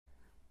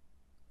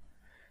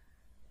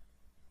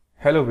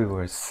Hello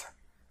viewers.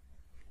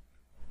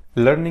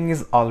 Learning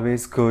is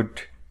always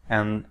good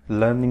and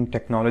learning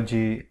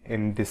technology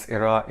in this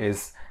era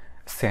is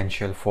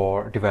essential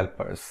for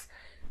developers.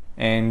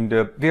 And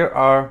there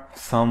are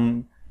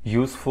some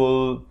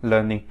useful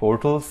learning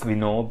portals. We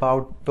know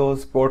about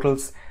those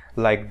portals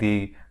like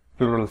the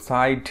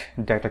Pluralsight,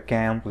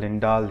 DataCamp,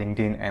 Lynda,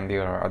 LinkedIn, and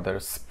there are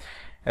others.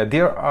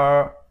 There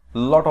are a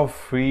lot of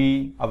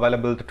free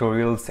available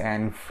tutorials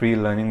and free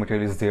learning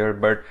materials there,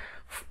 but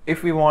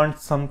if we want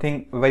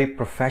something very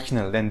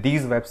professional, then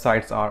these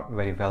websites are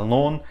very well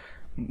known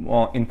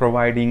in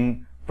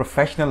providing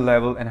professional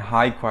level and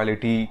high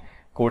quality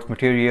course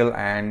material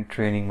and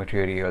training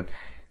material.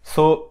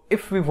 So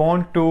if we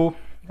want to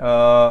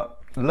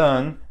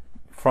learn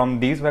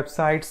from these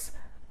websites,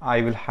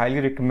 I will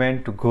highly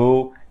recommend to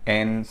go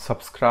and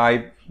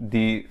subscribe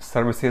the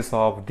services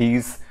of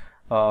these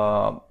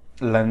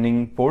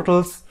learning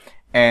portals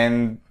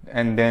and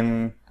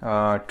then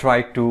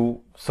try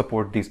to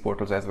support these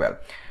portals as well.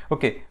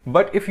 Okay,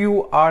 but if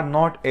you are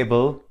not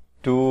able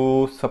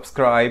to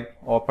subscribe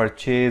or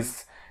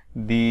purchase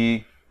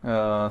the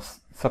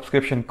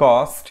subscription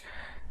cost,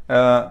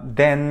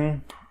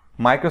 then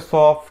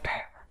Microsoft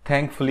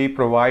thankfully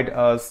provide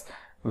us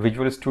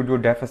Visual Studio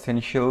Dev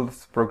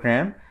Essentials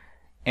program,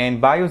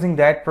 and by using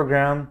that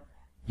program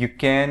you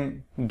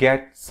can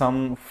get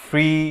some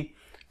free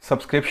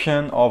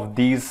subscription of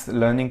these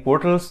learning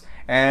portals,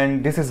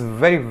 and this is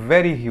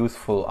very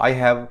useful. I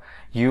have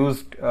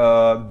used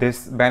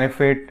this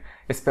benefit.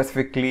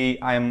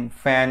 Specifically, I am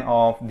fan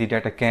of the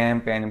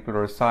DataCamp and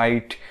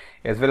Pluralsight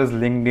as well as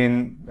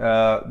LinkedIn.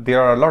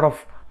 There are a lot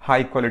of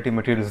high quality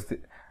materials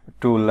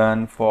to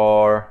learn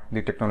for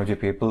the technology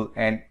people,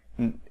 and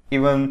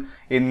even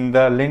in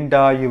the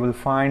Lynda you will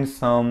find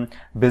some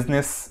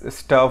business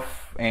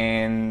stuff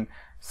and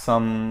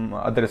some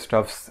other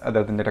stuffs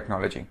other than the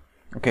technology.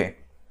 Okay,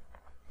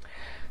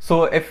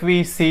 so if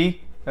we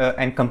see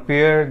and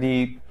compare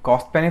the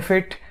cost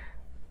benefit,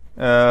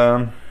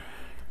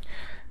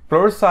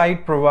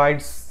 Pluralsight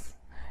provides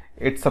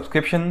its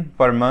subscription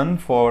per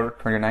month for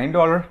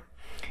 $29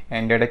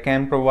 and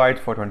DataCamp provides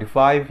for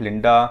 $25,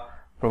 Lynda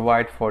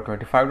provides for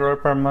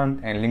 $25 per month,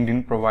 and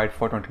LinkedIn provides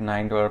for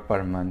 $29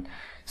 per month.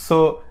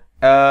 So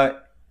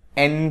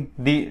and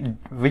the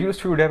Visual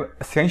Studio Dev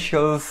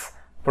Essentials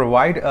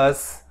provide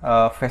us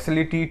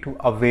facility to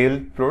avail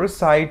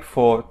Pluralsight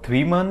for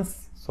 3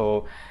 months.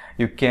 So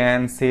you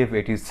can save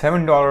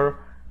 $87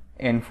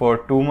 and for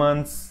 2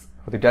 months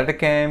for the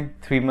DataCamp,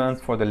 3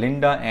 months for the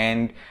Lynda,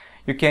 and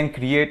you can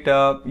create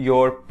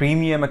your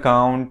premium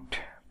account,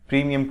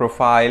 premium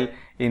profile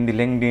in the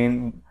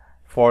LinkedIn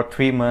for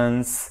 3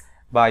 months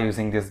by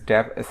using this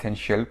Dev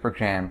Essential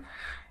program.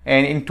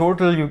 And in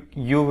total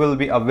you will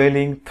be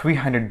availing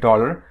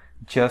 $300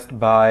 just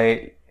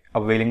by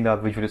availing the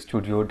Visual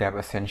Studio Dev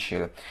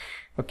Essential.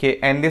 Okay,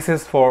 and this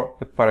is for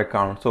the per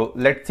account. So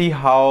let's see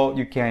how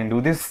you can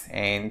do this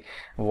and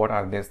what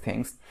are these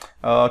things.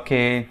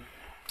 Okay,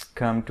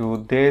 come to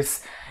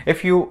this.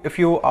 If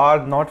you are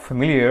not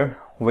familiar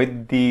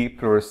with the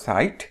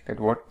Pluralsight, that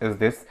what is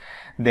this,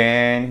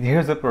 then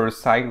here's the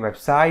Pluralsight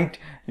website.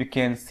 You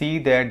can see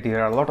that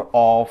there are a lot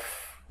of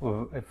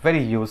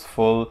very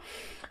useful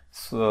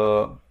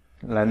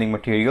learning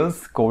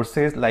materials,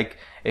 courses. Like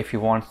if you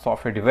want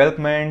software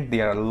development,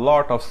 there are a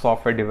lot of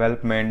software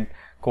development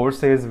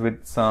courses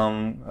with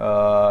some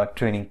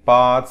training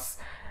paths.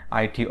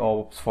 IT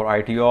ops for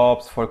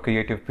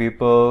creative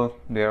people.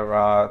 There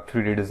are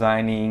 3D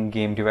designing,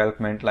 game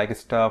development like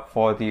stuff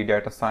for the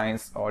data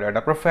science or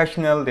data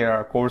professional. There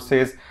are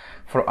courses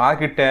for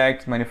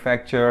architects,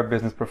 manufacturer,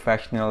 business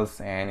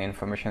professionals, and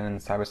information and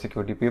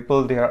cybersecurity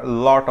people. There are a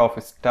lot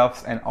of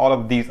stuffs, and all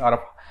of these are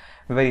of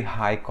very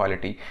high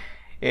quality.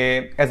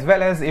 As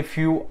well as if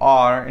you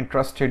are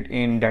interested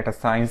in data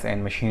science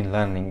and machine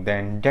learning,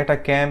 then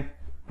DataCamp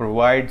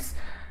provides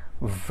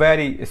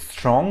very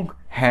strong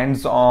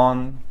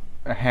hands-on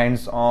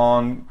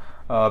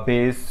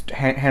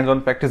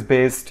practice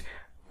based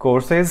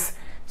courses.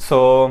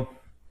 So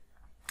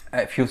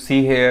if you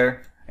see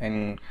here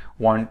and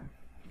want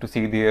to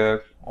see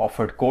their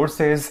offered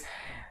courses,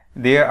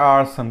 there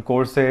are some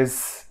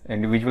courses,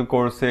 individual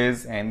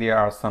courses, and there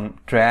are some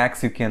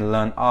tracks. You can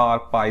learn R,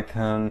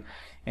 Python,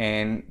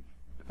 and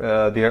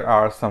there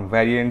are some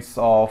variants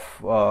of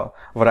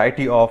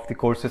variety of the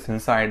courses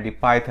inside the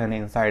Python,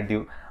 inside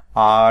the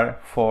R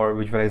for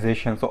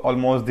visualization. So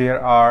almost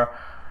there are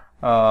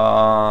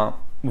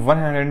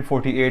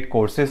 148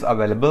 courses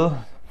available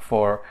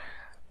for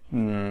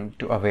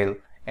to avail,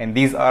 and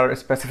these are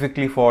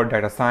specifically for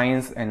data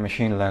science and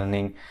machine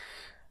learning.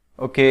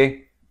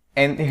 Okay,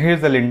 and here's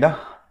the Lynda.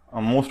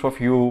 Most of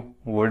you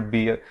would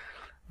be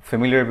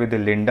familiar with the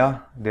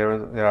Lynda.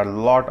 There are a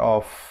lot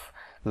of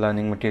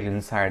learning material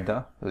inside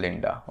the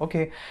Lynda.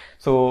 Okay,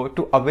 so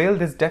to avail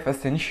this Dev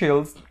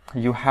Essentials,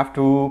 you have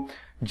to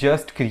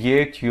just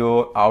create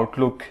your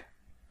Outlook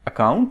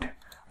account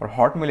or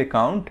Hotmail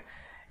account.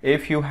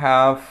 If you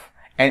have,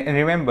 and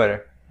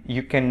remember,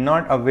 you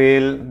cannot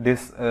avail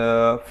this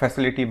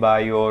facility by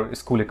your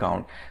school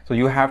account, so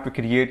you have to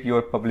create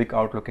your public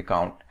Outlook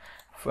account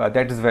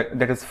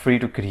that is free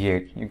to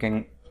create. You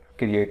can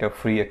create a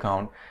free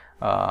account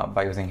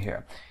by using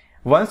here.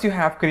 Once you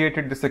have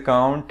created this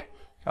account,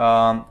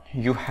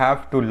 you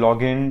have to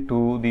log in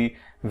to the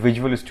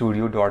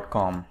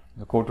visualstudio.com.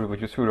 Go to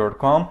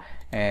visualstudio.com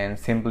and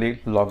simply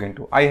log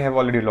into. I have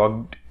already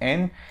logged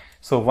in.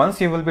 So once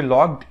you will be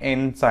logged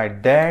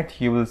inside that,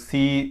 you will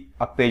see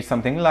a page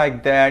something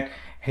like that.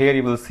 Here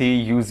you will see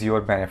use your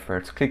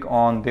benefits. Click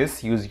on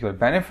this use your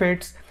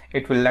benefits.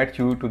 It will let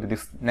you to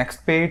this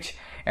next page,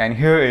 and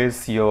here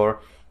is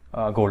your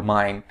gold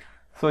mine.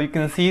 So you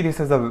can see this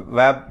is a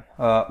web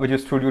Visual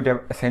Studio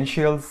Dev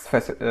Essentials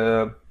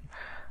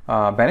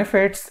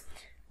benefits,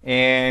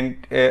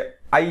 and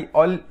I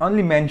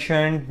only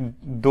mentioned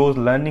those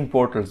learning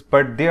portals,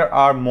 but there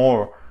are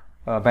more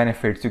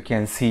benefits you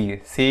can see.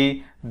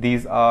 See,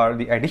 these are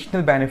the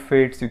additional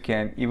benefits. You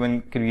can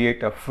even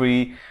create a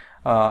free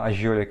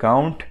Azure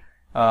account.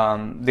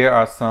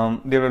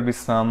 There will be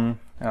some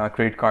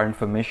credit card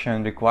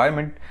information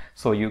requirement,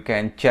 so you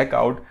can check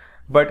out.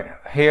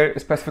 But here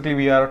specifically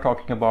we are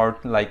talking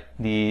about like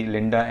the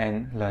Lynda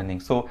and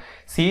learning. So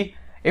see,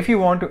 if you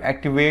want to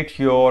activate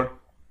your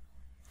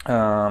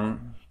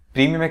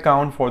premium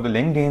account for the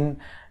LinkedIn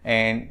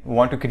and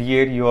want to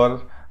create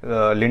your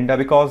Lynda,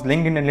 because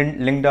LinkedIn and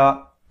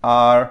Lynda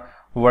are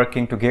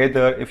working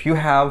together. If you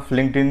have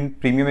LinkedIn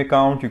premium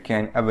account, you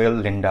can avail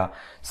Lynda.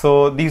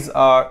 So these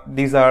are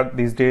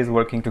these days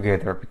working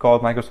together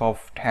because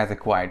Microsoft has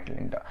acquired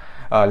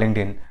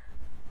LinkedIn.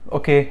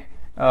 Okay,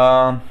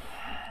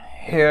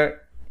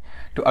 here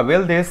to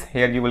avail this,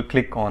 here you will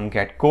click on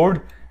get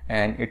code,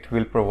 and it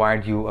will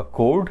provide you a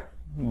code.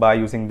 By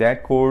using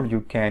that code,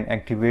 you can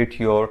activate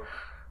your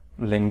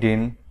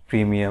LinkedIn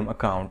premium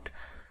account.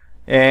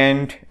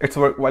 And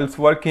while it's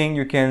working,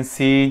 you can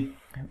see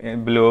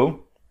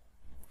below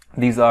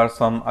these are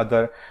some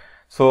other,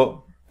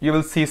 so you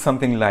will see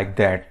something like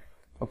that.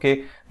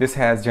 Okay, this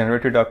has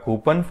generated a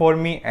coupon for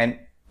me, and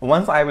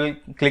once I will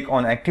click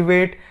on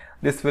activate,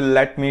 this will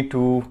let me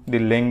to the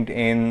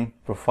LinkedIn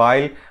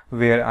profile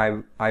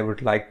where I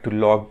would like to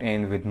log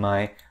in with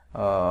my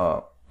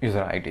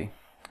user ID,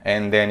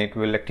 and then it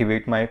will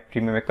activate my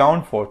premium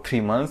account for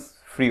 3 months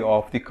free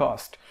of the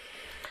cost.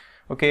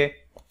 Okay,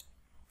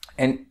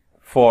 and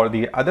for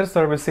the other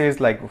services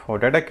like for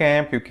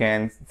DataCamp, you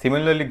can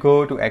similarly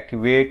go to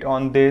activate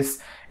on this,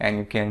 and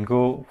you can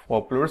go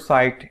for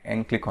Pluralsight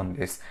and click on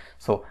this.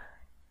 So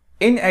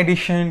in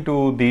addition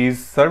to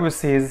these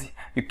services,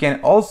 you can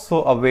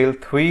also avail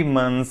 3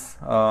 months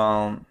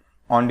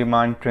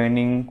on-demand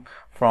training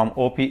from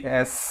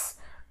OPS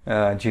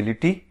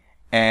Agility,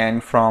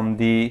 and from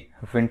the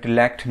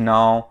Intellect.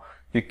 Now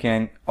you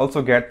can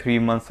also get 3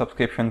 months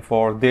subscription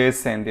for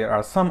this, and there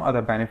are some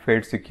other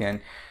benefits you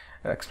can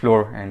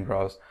explore and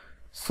browse.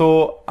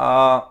 So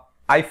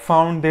I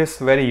found this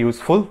very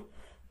useful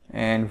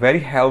and very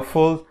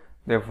helpful.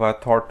 Therefore, I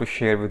thought to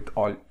share with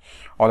all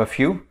of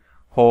you.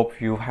 Hope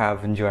you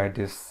have enjoyed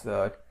this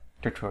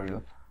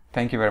tutorial.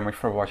 Thank you very much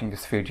for watching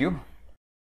this video.